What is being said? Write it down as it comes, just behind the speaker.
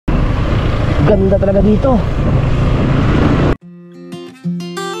ganda talaga dito.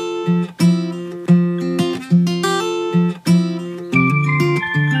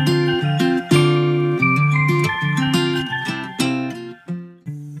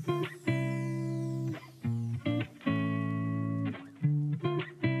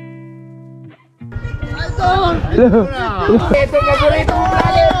 Ito paborito mo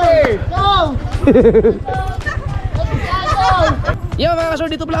vlogger. Yo mga kasor,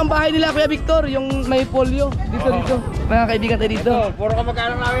 dito pala ang bahay nila Kuya Victor, yung may polio. Dito. Mga kaibigan tayo dito. Puro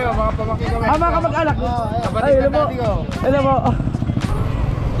kamag-anak namin, mga pamangkin kami. Mga kamag-anak. Kapatid ng dati ko. Hello po.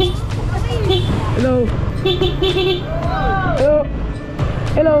 Hello. Hello.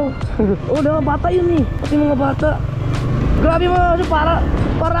 Hello. Oh, mga bata yun eh. Pati mga bata. Grabe mga kasor,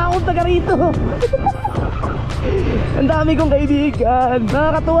 para akong taga rito. Ang dami kong kaibigan.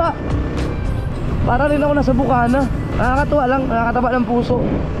 Nakakatuwa. Para rin ako nasa Bukana. Nakakatuwa lang, nakakataba ng puso.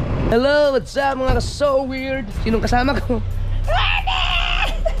 Hello, what's up mga so weird? Sinong kasama ko?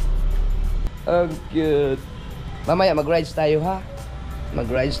 Ang cute. Mamaya mag-rides tayo ha.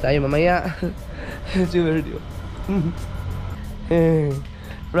 Mag-rides tayo mamaya. Si Verde.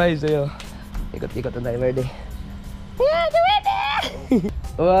 Rides tayo. Ikot-ikot na tayo Verde.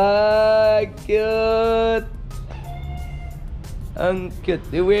 Wow, cute. Ang cute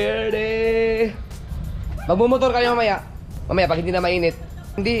ni Verde. Magmumotor kayo mamaya. Mamaya pag hindi na mainit.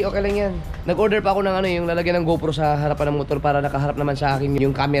 Hindi, okay lang yan. Nag-order pa ako ng yung lalagyan ng GoPro sa harapan ng motor para nakaharap naman sa akin yung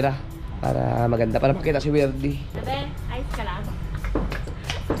camera. Para maganda, para makita si Werdy. Sabi, ayos ka lang.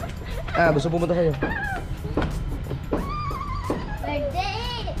 Gusto pumunta kayo.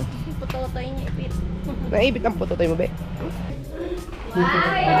 Birthday! Putotoy niya ipit. Naipit ang putotoy mo, be.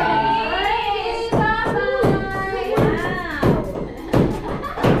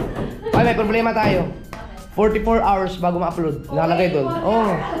 Ay, may problema tayo. 44 hours bago ma-upload. Nakalagay doon.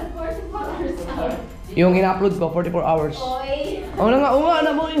 Oh. Yung ina-upload ko, 44 hours. Oo nga, ano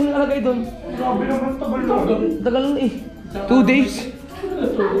mo yung nakalagay doon? Grabe naman, tagal lang. Tagal lang eh. 2 days.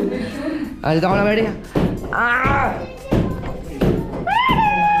 Dito ako na, Mary.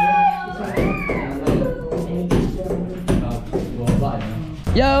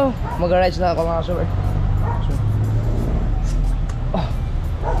 Yo! Mag-rides na ako mga super. Oh.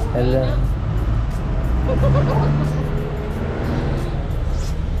 Hello.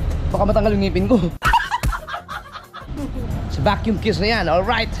 Baka matanggal yung ngipin ko. Sa vacuum kiss na yan,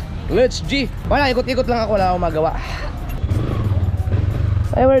 alright. Let's G. Wala, ikot-ikot lang ako, wala akong magawa.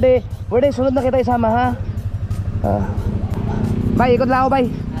 Ay, Werde, sunod na kita isama ha. Bye, ikot lang ako, bye.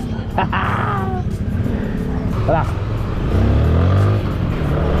 Wala.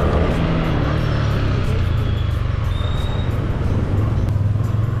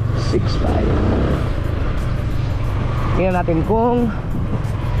 Tingnan natin kung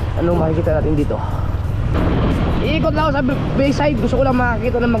anong makikita natin dito. Iikot lang ako sa bayside. Gusto ko lang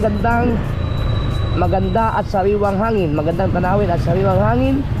makakita ng maganda at sariwang hangin. Magandang tanawin at sariwang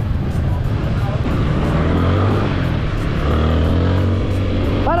hangin.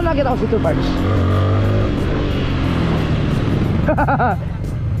 Para nakita ko si Two Parts.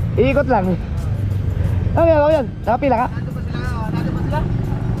 Iikot lang. Ano yan? Nakapila ka?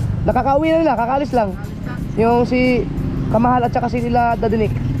 Nakakauwi na nila, kakaalis lang. Yung si Kamahal at saka si nila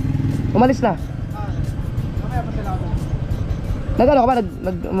Dadinik. Umalis na. Mamaya pa sila ako. Nag-ano ka ba?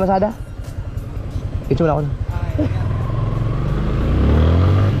 Nag-masada? Picture na ako na.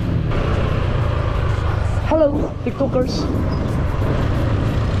 Hello, TikTokers.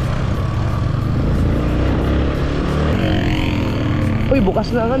 Uy,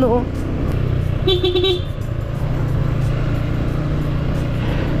 bukas na ang ano oh.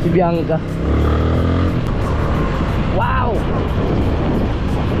 Si Bianca. Wow!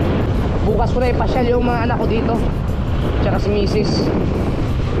 Bukas ko na ipasyal yung mga anak ko dito. Tsaka si Mrs.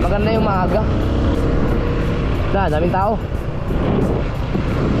 Maganda yung maaga. Daming tao.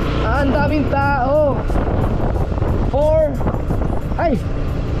 Ang daming tao. 4 ay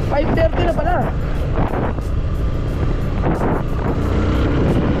 5:30 na pala.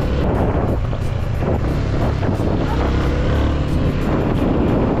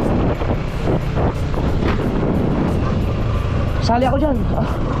 Sali ako dyan.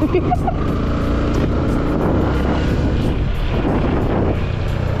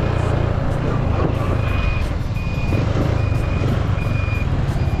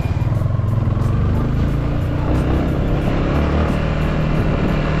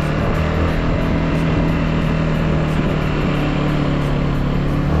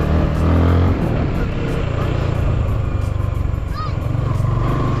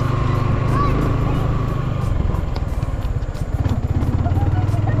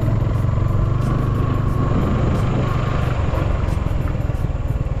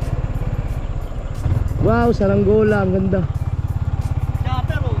 Wow, saranggola, ang ganda.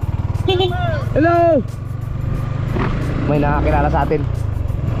 Hello! May nakakilala sa atin.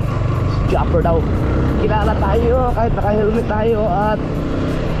 Si Japer daw. Kilala tayo kahit naka-helmet tayo at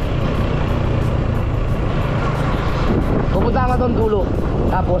pupunta ka doon dulo.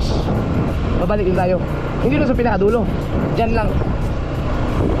 Tapos babalik din tayo. Hindi na sa pinakadulo. Diyan lang.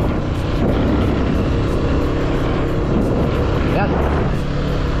 Yan.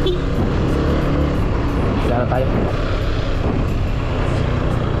 Kilala tayo.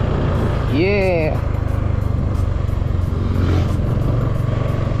 Yeah.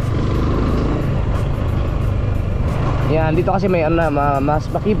 Yan, dito kasi may ano na, mas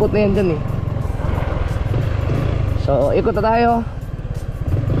makipot na yan dyan eh. So, ikot na tayo.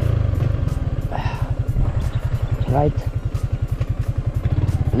 Right.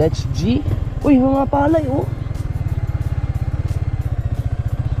 Let's G. Uy, mga palay oh.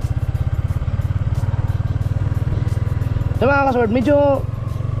 So mga kasword, medyo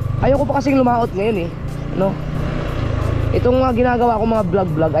ayoko pa kasing lumaot ngayon eh, no? Itong mga ginagawa ko mga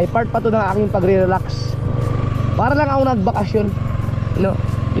vlog ay part pa to ng aking pagre-relax. Para lang ako nagbakasyon, no?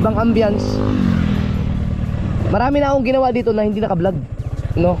 Ibang ambience. Marami na akong ginawa dito na hindi naka-vlog,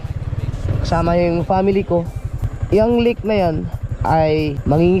 no? Kasama yung family ko. Yung lake na yan ay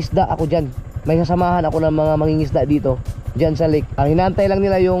mangingisda ako dyan. May sasamahan ako ng mga mangingisda dito dyan sa lake. Ang hinantay lang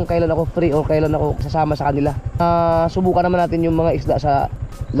nila yung kailan ako free o kailan ako sasama sa kanila. Subukan naman natin yung mga isda sa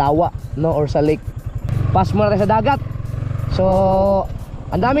lawa, no? Or sa lake. Pass muna tayo sa dagat. So,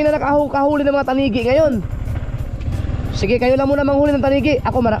 ang dami na nakahuli ng mga tanigi ngayon. Sige, kayo lang muna manghuli ng tanigi.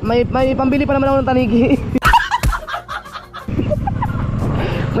 Ako, may pambili pa naman ako ng tanigi.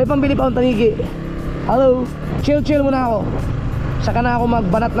 May pambili pa akong tanigi. Hello. Chill muna ako. Saka na ako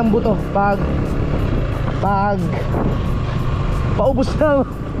magbanat ng buto pag paubos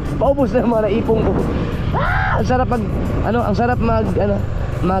na mga naipong ko. Ang sarap ang sarap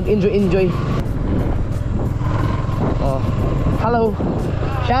mag enjoy. Oh. Hello.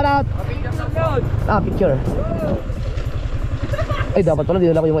 Shout out. Picture. Ay, dapat pala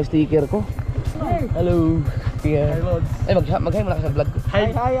dinala ko yung mga sticker ko. Hello. Yeah. Ay, mag-hi muna ka sa vlog ko.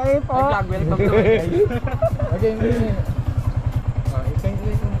 Hi po. Hi vlog, welcome to my guys. Okay, thank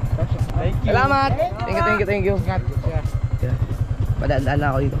you. Salamat. Thank you. Yeah. Padaan na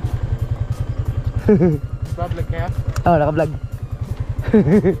ako dito. Vlog kaya? Oo, naka-vlog.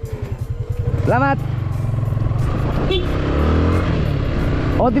 Salamat.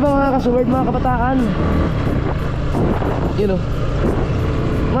 O, di ba mga kasuward, mga kabataan? You know,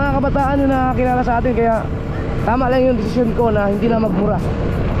 mga kabataan yung nakakilala sa atin. Kaya tama lang yung desisyon ko na hindi na magmura.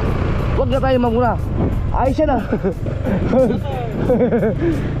 Huwag na tayo magmura. Ayos siya na.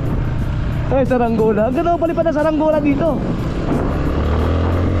 Ay, saranggola. Ang ganda ko palipad na saranggola dito.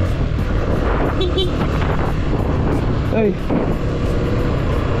 Ay.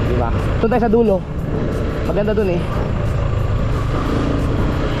 Diba? Doon tayo sa dulo. Maganda dun eh.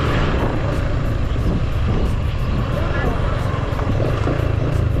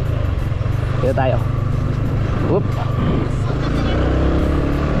 Dito tayo. Whoop.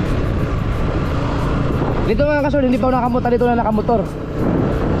 Dito mga kasol, hindi pa ako nakamotor. Dito na nakamotor.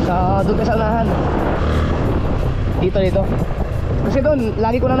 Doon tayo sa unahan. Dito. Kasi doon,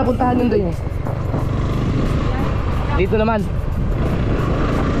 lagi ko na napuntahan yun doon eh. Dito naman.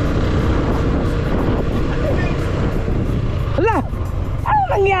 Hala! Ano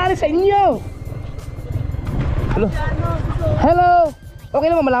nangyari sa inyo? Hello! Okay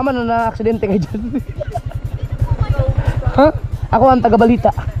naman malaman na na-aksidente kayo dyan. Ha? Ako ang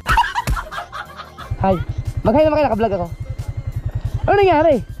taga-balita. Hi. Mag-hi naman kayo, naka-vlog ako. Ano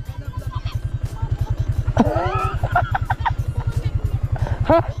nangyari?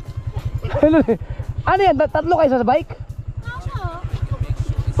 Ha? Ano yan? Tatlo kayo sa bike?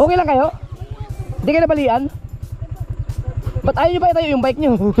 Okay lang kayo? Hindi kayo nabalian? Ba't ayaw nyo pa itayo yung bike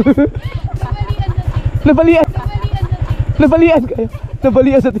nyo? Nabalian. Nabalian kayo.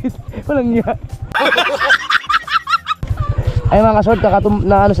 Nabalian sa tit. Walang niya. Ay mga kasort,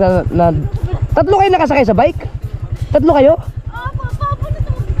 na ano sila na tatlo kayo nakasakay sa bike? Tatlo kayo?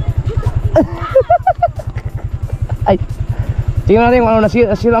 Ay. Tingnan natin kung ano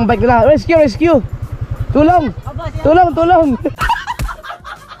nasira ang bike nila. Rescue! Tulong!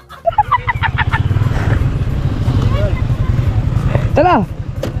 Tara!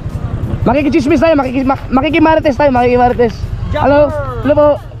 Makikichismis tayo, makikimarites tayo, Hello po!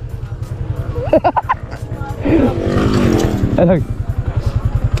 Hello.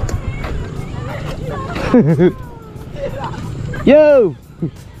 Yo!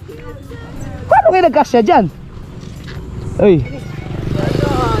 Paano kayo nagkasya dyan? Uy!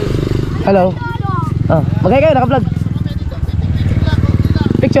 Hello! Oh, magay kayo, naka-vlog.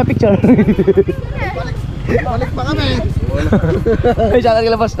 Picture. Balik pa kami. Ay, shoutout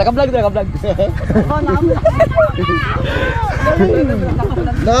kila boss. Naka-vlog.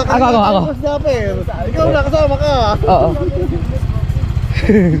 Ako. Boss Japer. Ikaw na, kasama ka. Oo.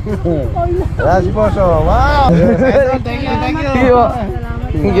 Wala si Boso. Wow. Thank you.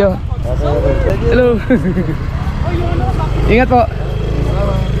 Thank you. Hello. Ingat po.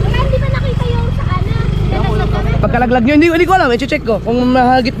 Hindi ba nakita yung sa kanan? Nalaglag kami? Pagkalaglag nyo, hindi ko alam. I-check ko kung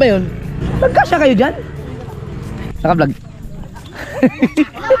mahagit ba yun. Magkasya kayo dyan? Naka-vlog.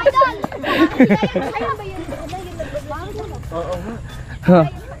 Hello, idol! Ayun ba yun? Oo nga.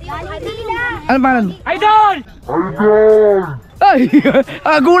 Ano pangalan? Idol! Ay!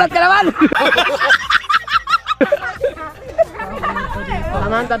 Gulat ka naman!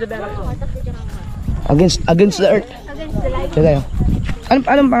 Samantha developer. Against the earth. Against the light. Diyan tayo.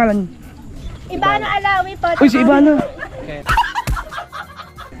 Anong pangalan? Ibana Alawi po. Uy, si Ibana.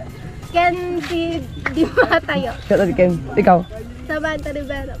 Ken di matayo. Shout out Ken. Ikaw? Samantha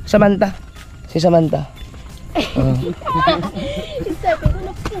Rivero. Samantha. Si Samantha. Sabi ko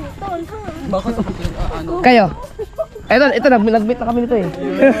na putol, ha? Kayo? Ito nag-meet na kami nito eh.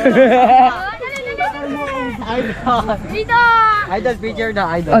 Dito! Idol picture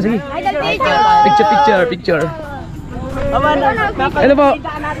na idol. Oh, sige. Idol picture! Picture. Ano Ano po?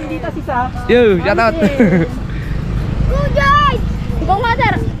 natin dito si Sa. Yo, shout out. Go guys! Go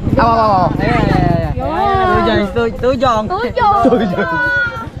water! Ako. Ayan. Tujong. Tujo!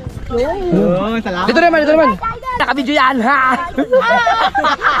 Oh, salamat. Dito naman. Naka-video yan, ha?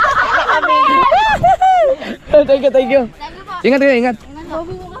 Thank you. Ingat.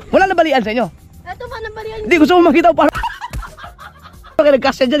 Wala na balian sa inyo. Ito pa nang bariyan. Hindi, gusto mo makita ko para. Kayo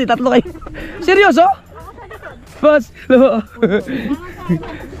nagkasya dyan, tatlo kayo. Seryoso? Boss, hello.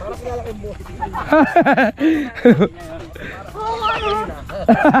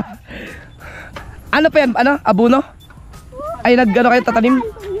 Ano pa yan? Ano? Abuno? Ay, nag-ano kayo tatanim?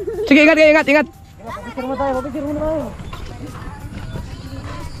 Sige, ingat. Picture mo tayo.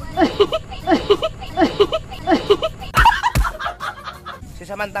 Si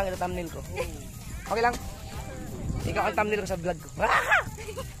Samantha ang ito thumbnail ko. Okay lang? Ikaw ang thumbnail ko sa vlog ko.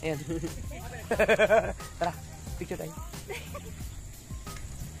 Ayan. Tara, picture tayo.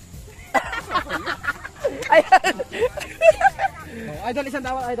 Ayan. Idol, isang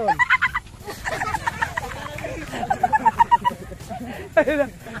tawag idol.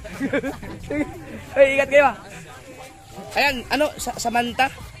 Ay, ingat kayo ah. Ayan, ano,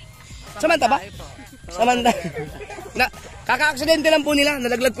 Samantha? Samantha ba? Samantha. Na, kaka-aksidente lang po nila.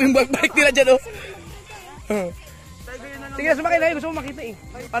 Nalaglag po yung bike nila dyan, oh. Sige, sumakay na. Gusto mo makita eh.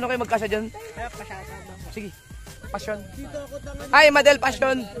 Paano kayo magkasa dyan? Sige. Passion. Ay, Madel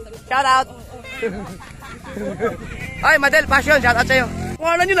Passion. Shout out. Ay, Madel Passion. Shout out sa'yo.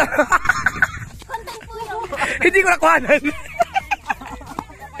 Kuhanan nyo na. Content po yun. Hindi ko nakuhanan.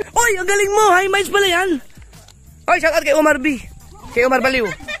 Oy, ang galing mo. High miles pala yan. Oy, shout out kay Omar B. Kay Omar Baliw.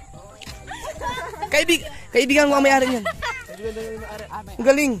 Kaibigan ko ang may-ari niyan. Ang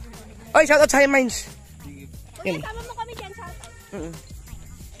galing. Oy, shout out sa High Minds. Yan. Tama mo kami dyan, shout out.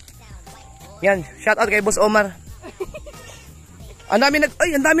 Yan, shout out kay Boss Omar. Ang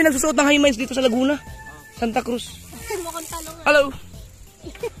dami nagsusuot ng High Minds dito sa Laguna. Santa Cruz. Mukhang talong. Hello.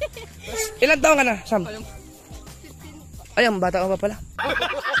 Ilan taon ka na, Sam? Ay, ang bata ka pa pala.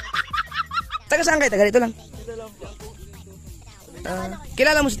 Taga saan kayo? Taga dito lang.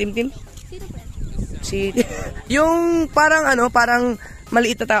 Kilala mo si Tim Tim? Sino po? Yung parang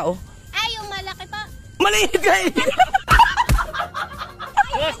maliit na tao. Ay, yung malaki pa. Maliit ka eh!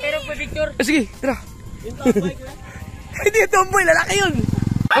 Boss, pero po picture. Sige, tara. Hindi, tomboy, lalaki yun.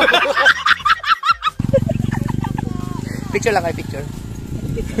 Picture lang kayo, picture.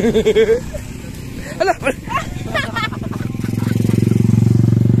 Hala,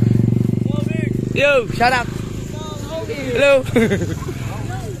 yo, shout out. Hello.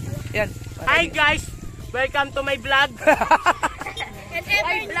 Yan. Hi guys, welcome to my vlog. And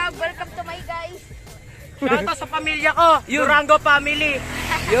ever vlog, welcome to my guys. Shout out sa pamilya ko, Yun. Durango family.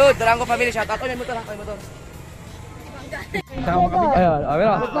 Yo, Durango family, shout out. May motor ha, may motor. Ayun,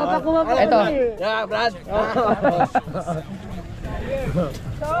 ayun. Ito. Yeah, Brad.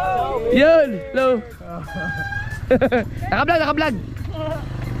 Yun, hello. Naka-vlog.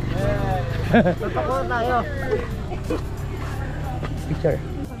 Tapos tayo. Picture.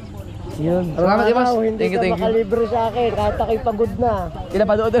 Yun. Salamat, Imas. Thank you. Makalibre sa akin, kahit ako'y pagod na.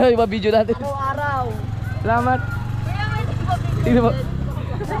 Pinapanood na yung mga video natin. Araw-araw. Salamat. Tingnan mo.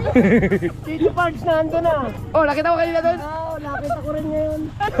 Tito Pards na ando na. Oh, nakita ko kanina doon. Oo, nakita ko rin ngayon.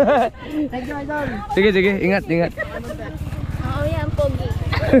 Thank you, Idol. Sige, sige, ingat, ingat. Oo, yan, pogi.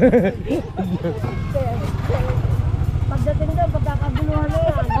 Pagdating doon, pagkakaguluhan na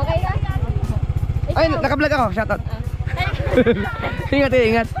yan. Okay na? Ay, naka-vlog ako. Shoutout. Ingat,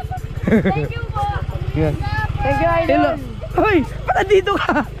 ingat. Thank you po. Ingat. Thank you, Idol. Hello. Hoy, ba't nandito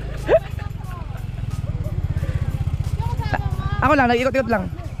ka? Ako lang, nag-ikot-ikot lang.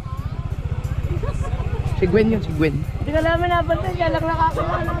 Si Gwen yun, si Gwen. Hindi ka namin napansin, siya lang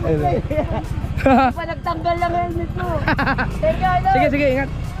nakakilala mo. Pa nagtanggal lang helmet mo. Thank you, Idol. Sige, sige, ingat.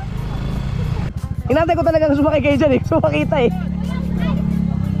 Inantay ko talagang sumakay kayo dyan eh. Sumakita eh.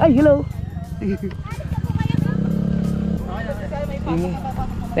 Ay, hello.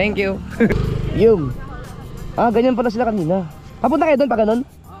 Thank you. Yung. Ah, ganyan pala sila kanina. Papunta kayo doon pa ganun?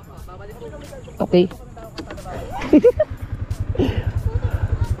 Okay.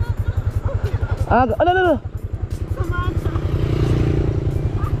 Ah, ano.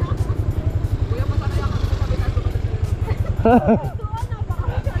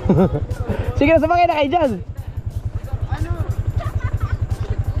 Sige na, sumakay na kayo dyan.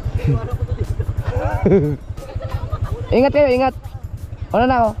 Ingat kayo, ingat. Ano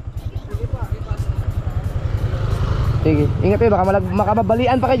na ako? Sige, ingat kayo, baka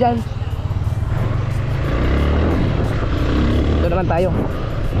makababalian pa kayo dyan. Ito naman tayo.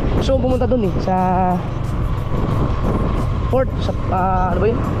 Gusto kong pumunta dun eh, sa port, sa, ano ba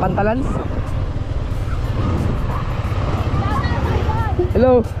yun? Pantalan.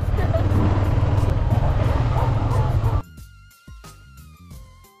 Hello.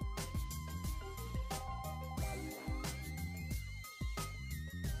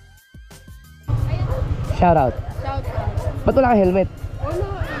 Shout out. Ba't wala ka helmet?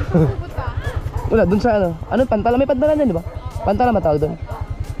 Wala, dun sa ano? Ano, pantalan? May pantalan yan, di ba? Pantalan matawag dun.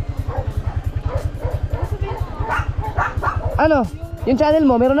 Ano? Yung channel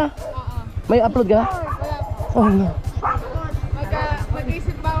mo, meron na? May upload ka? Oh no.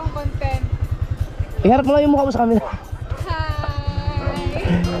 Mag-isip ba akong content? Iharap mo lang yung mukha mo sa camera. Hi!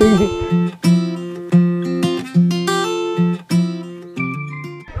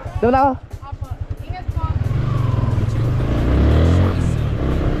 Doon ako. Apo, ingat po.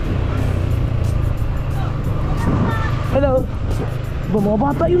 Hello. Ba, mga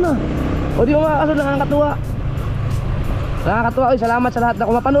bata yun ah. O di ba mga kaso, nakakatuwa. Nakakatuwa. Oy, salamat sa lahat na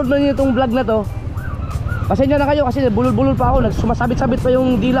kung mapanood na niyo itong vlog na to. Pasensya na kayo kasi bulol-bulol pa ako. Sumasabit-sabit pa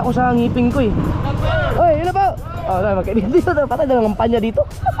yung dila ko sa ngipin ko eh. Oy, yun na po. Oh, magkaibigan dito. Patay na ng kampanya dito.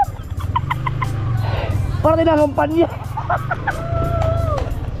 Parang din ang kampanya.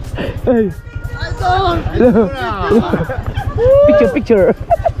 Hey. Picture, picture.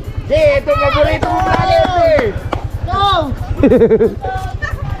 Ito paborito mo pala eh. Go!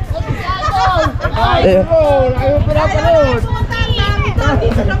 Ay, mo! Ayaw mo pinapanood!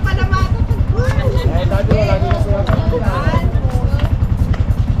 Dito lang pala Ay, dati mo, lagi mo pinapanood.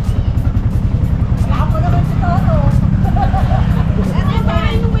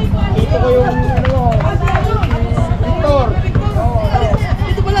 Dito ko yung ano, Victor.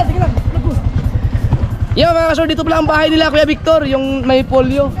 Dito pala, sige lang. Yo mga kasor, dito pala ang bahay nila Kuya Victor, yung may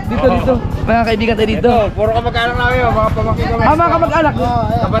polio. Dito. Mga kaibigan tayo dito. Ito, puro kamag-anak namin yun, mga pamangkin kami. Ah, mga kamag-anak.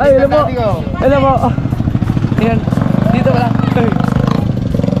 Kapatid Ay, ng hello po. dati ko. Hello po. Ayan, dito pala.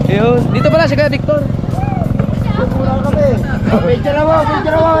 Ayun, dito pala si Kuya Victor. Puro kami. Picture mo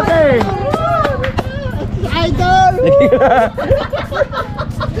kasi. Idol!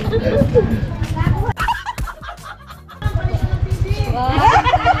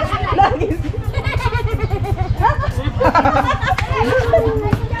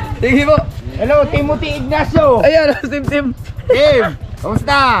 Sige po. Hello, Timothy Ignacio. Ayan, Tim. Tim,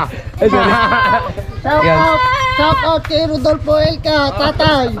 kamusta? Ay, sorry. Yan. Shout out kay Rodolfo Elka,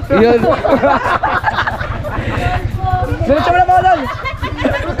 tatay. Yun. Sunod siya mo na po doon.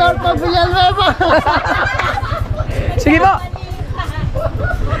 Rodolfo Villanueva. Sige po.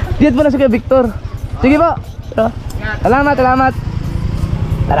 Diyan po na si Kuya Victor. Sige po. Salamat.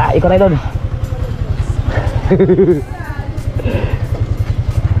 Tara, ikot tayo doon.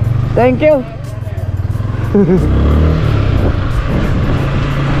 Thank you.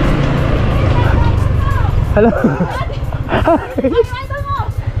 Hello.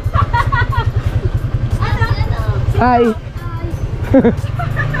 Hi.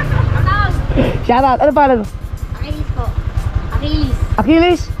 Shout out. Ano pangalan mo? Achilles po. Achilles.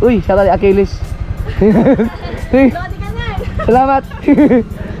 Achilles? Uy, shout out Achilles. Lodi ka na. Salamat.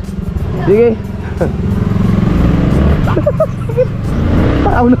 Sige.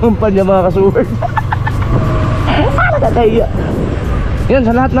 Tao naman pa niya mga kasuward. Nakakaya. Yan,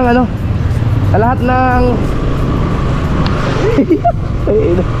 sa lahat ng ano, sa lahat ng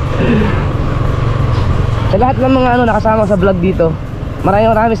sa lahat ng mga ano nakasama sa vlog dito,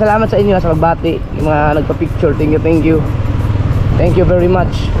 maraming salamat sa inyo sa pagbati, yung mga nagpa-picture. Thank you very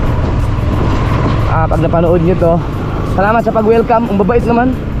much. Pag napanood nyo to, salamat sa pag-welcome. Ang babait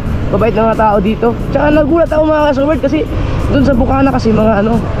naman, babait ng mga tao dito. Tsaka nagulat ako mga kasubert kasi dun sa Bukana kasi mga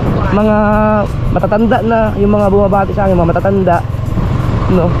ano, mga matatanda na, yung mga bumabati sa akin, mga matatanda,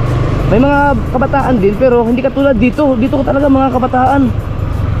 no? May mga kabataan din pero hindi katulad dito. Dito ko talaga mga kabataan.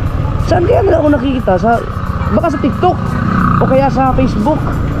 Saan kaya nila ako nakikita? Baka sa TikTok o kaya sa Facebook.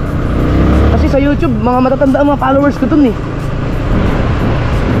 Kasi sa YouTube, mga matatanda ang mga followers ko dun eh.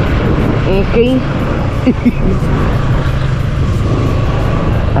 Okay.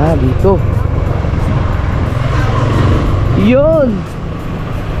 Dito. Yun.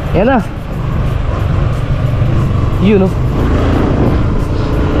 Yan na. Yun oh.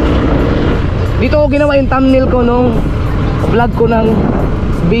 Dito ko ginawa yung thumbnail ko nung vlog ko ng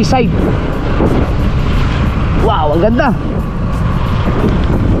Bayside. Wow, ang ganda.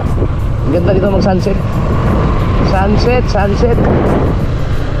 Ang ganda dito mag sunset. Sunset.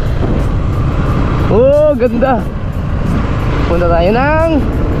 Oh, ganda. Punta tayo ng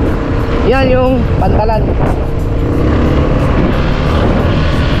yan yung pantalan.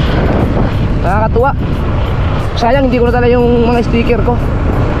 Nakakatuwa. Sayang hindi ko na tala yung mga sticker ko.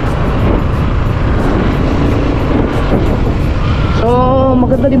 So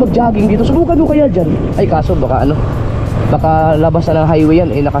maganda din mag-jogging dito. Subukan mo kaya dyan. Ay kaso baka ano, baka labas na ng highway yan.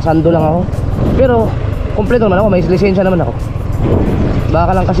 Nakasando lang ako. Pero kompleto naman ako, may lisensya naman ako.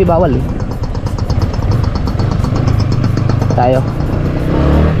 Baka lang kasi bawal eh. Tayo.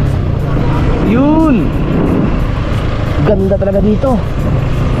 Yun. Ganda talaga dito.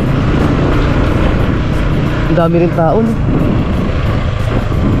 Ang dami rin tao no?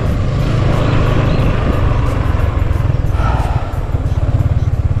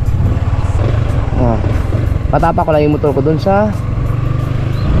 Patapa ko lang yung motor ko dun sa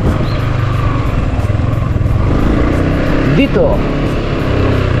dito.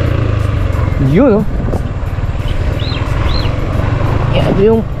 Yun oh. Yan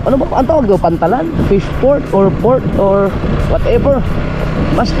yung ano ba ang tawag doon? Pantalan? Fish port or port or whatever.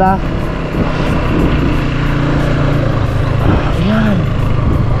 Basta ayan.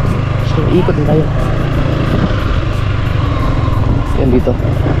 So ikot din tayo. Yan dito.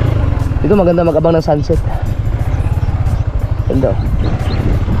 Dito maganda mag-abang ng sunset. Ganda.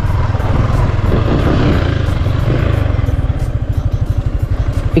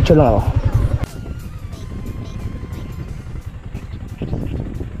 Picture lang ako.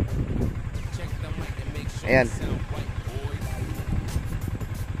 Ayan.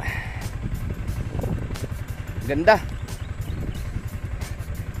 Ganda.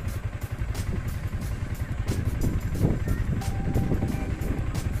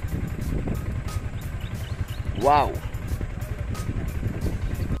 Wow.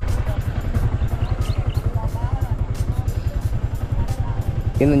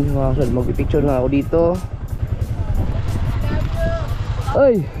 Yan yung mga kasal. Mag-picture na ako dito.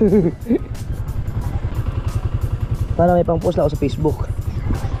 Ay! Para may pang-post na ako sa Facebook.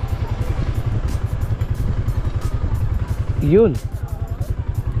 Yun.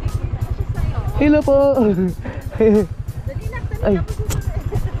 Hello po. Ay.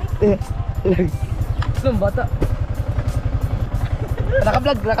 Anong bata?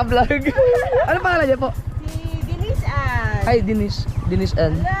 Naka-vlog. Ano pangalan niya po? Si Denise Ann. Hi, Denise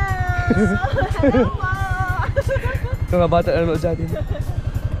Ann. Hello po. Mga bata na sa atin.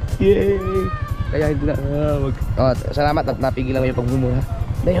 Yay! Kaya hindi na salamat at napigil lang yung pagmumura.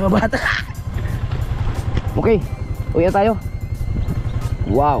 Dahil mga bata. Okay, uwi na tayo.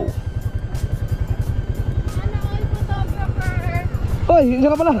 Wow. Hoy, hindi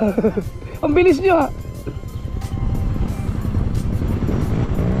ka pala. Ang bilis nyo ha.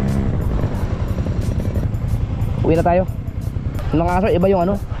 Uwi na tayo. Nung kaso iba yung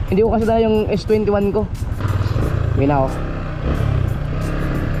ano. Hindi ko kasi dahil yung S21 ko. Uwi na ako.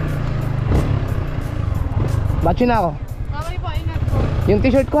 Batch na ako. Mamay po, ingat po. Yung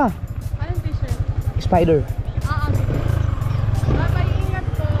t-shirt ko ha. Anong t-shirt? Spider. Sige. Mamay, ingat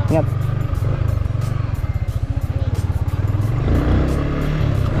po. Ingat.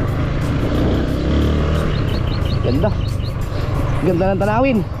 Ganda. Ganda ng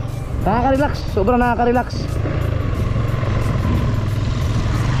tanawin. Nakaka-relax. Sobrang nakaka-relax.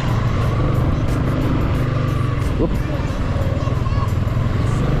 Oop.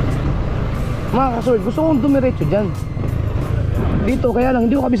 Mga kasurd, gusto kong dumiretso dyan. Dito, kaya lang,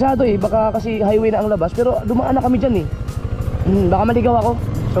 hindi ko kabisado eh. Baka kasi highway na ang labas. Pero dumaan na kami dyan eh. Baka maligaw ako.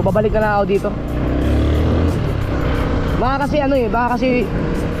 So babalik na ako dito. Baka kasi ano eh, baka kasi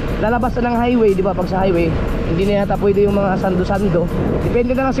lalabas na ng highway, di ba? Pag sa highway, hindi na yata pwede yung mga sando-sando.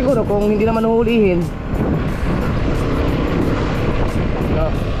 Depende na lang siguro kung hindi naman huhulihin. No.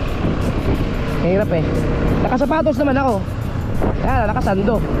 Mahirap eh. Nakasapatos naman ako. Kaya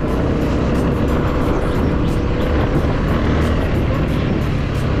nakasando.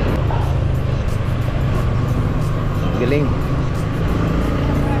 Galing.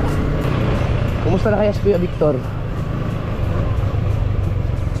 Kumusta na kaya si Kuya Victor?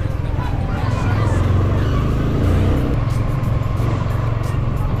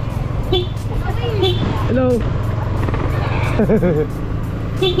 Hello.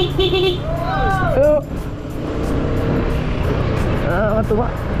 Hello. Nakakatuwa.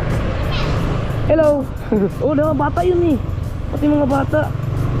 Hello. Oh, mga bata yun eh. Pati mga bata.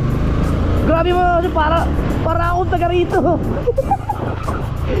 Grabe mga, para akong taga rito.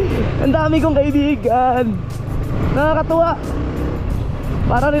 Ang dami kong kaibigan. Nakakatuwa.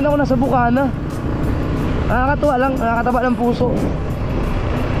 Para rin ako nasa Bukana. Nakakatuwa lang, nakakataba ng puso.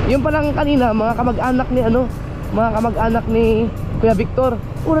 Yung palang kanina, mga kamag-anak ni ano, mga kamag-anak ni Kuya Victor.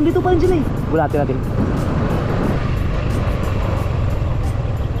 Oh, nandito pa rin sila eh. Bulatin natin.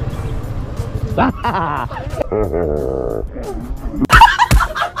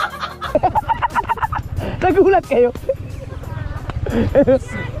 Nagulat kayo.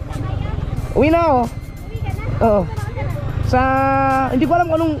 Uwi na ako. Oo. Sa, hindi ko alam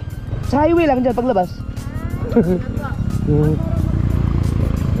kung anong, sa highway lang dyan paglabas.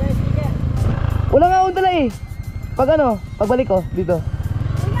 Wala nga akong dala eh. Pag ano, pagbalik ko dito.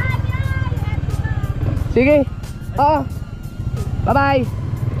 Sige. Oo. Bye bye.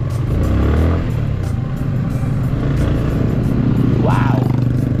 Wow.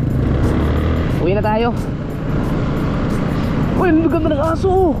 Uwi na tayo. Uy, ang ganda ng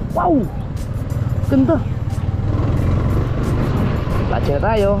aso. Wow. Ganda. Latsi na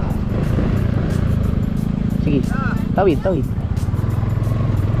tayo. Sige. Tawid, tawid.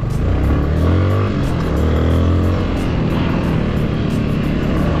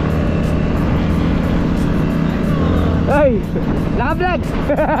 Hey, naka-vlog.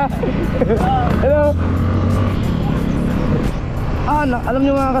 Hello. Alam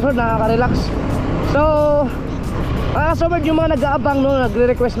nyo mga kasod, nakaka-relax. So, mga kasod, yung mga nag-aabang, no,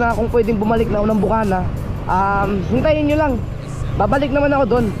 nagre-request na kung pwedeng bumalik na unang Bukana, hintayin nyo lang. Babalik naman ako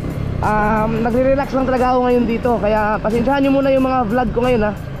doon. Nagre-relax lang talaga ako ngayon dito. Kaya pasensyahan nyo muna yung mga vlog ko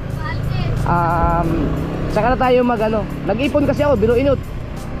ngayon ha. Saka na tayo mag-ano. Nag-ipon kasi ako, biruinot.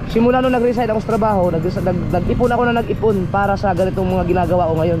 Simula nung nag-resign ako sa trabaho, nag-ipon ako na nag-ipon para sa ganitong mga ginagawa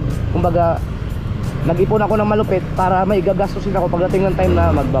ko ngayon. Kumbaga, nag-ipon ako ng malupit para may gagastusin ako pagdating ng time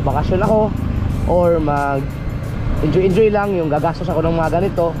na magbabakasyon ako or mag-enjoy lang yung gagastos ako ng mga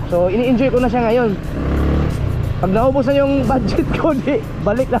ganito. So, ini-enjoy ko na siya ngayon. Pag naubos na yung budget ko,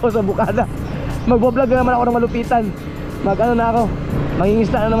 balik na ako sa Bukana. Magbo-vlog na naman ako ng malupitan. Mag-ano na ako,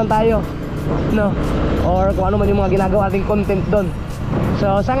 mangingisda na naman tayo, no? Or kung ano man yung mga ginagawa nating content doon.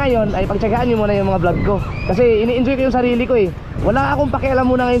 So sa ngayon ay pagtsagaan nyo muna yung mga vlog ko. Kasi ini-enjoy ko yung sarili ko eh. Wala akong pakialam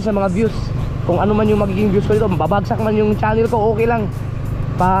muna ngayon sa mga views. Kung ano man yung magiging views ko dito, babagsak man yung channel ko, okay lang.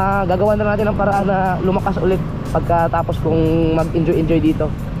 Gagawa na natin ang paraan na lumakas ulit pagkatapos kong mag-enjoy dito.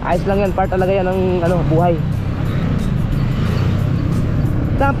 Ayos lang yan, part talaga yan ng ano, buhay.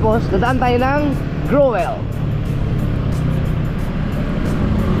 Tapos dadaan tayo ng Growell.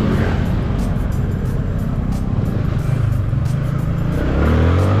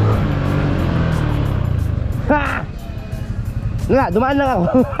 Ha! Nga, dumaan lang ako.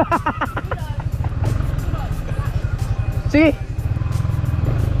 Sige.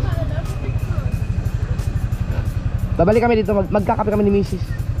 Babalik kami dito, magkakape kami ni Mrs.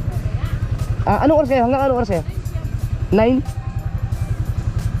 Anong oras kayo? Hanggang anong oras kayo? 9?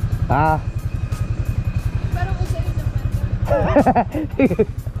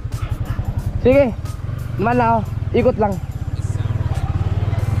 Sige. Dumaan lang ako. Ikot lang.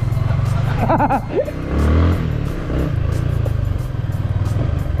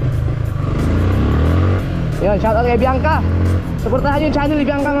 Yun, shoutout kay Bianca. Suportahan yung channel ni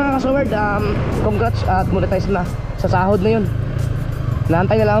Bianca mga kasumerd. Congrats at monetize na sa sahod na yun.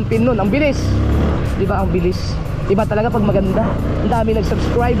 Naantay na lang ang pin nun. Ang bilis. Diba ang bilis? Iba talaga pag maganda. Ang dami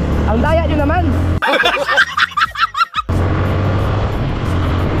nag-subscribe. Ang daya nyo naman.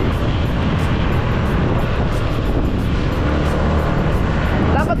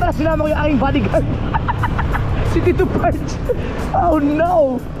 Dapat pala sinama ko yung aking bodyguard. Si Tito Parch. Oh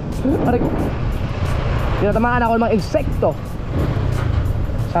no. Aray ko. Tinatamaan ako ng mga insekto.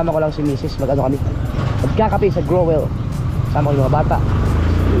 Sama ko lang si Mrs. Mag-ano kami, magkakape sa Growell. Sama ko yung mga bata.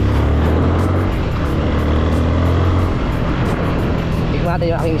 Tignan natin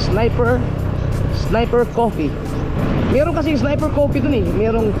yung aking Sniper coffee. Meron kasi sniper coffee dun eh.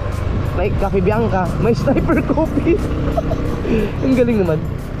 Merong like Cafe Bianca, may sniper coffee. Ang galing naman.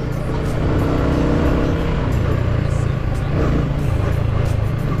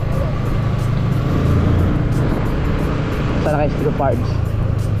 Sana kayo sa parts.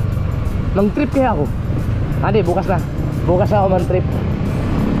 Mang-trip kaya ako. Hindi, bukas na. Bukas na ako mang-trip.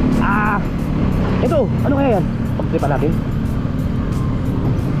 Ito, ano kaya yan? Pag-tripan natin.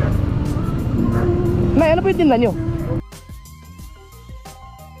 Nay, ano po yung tinda nyo?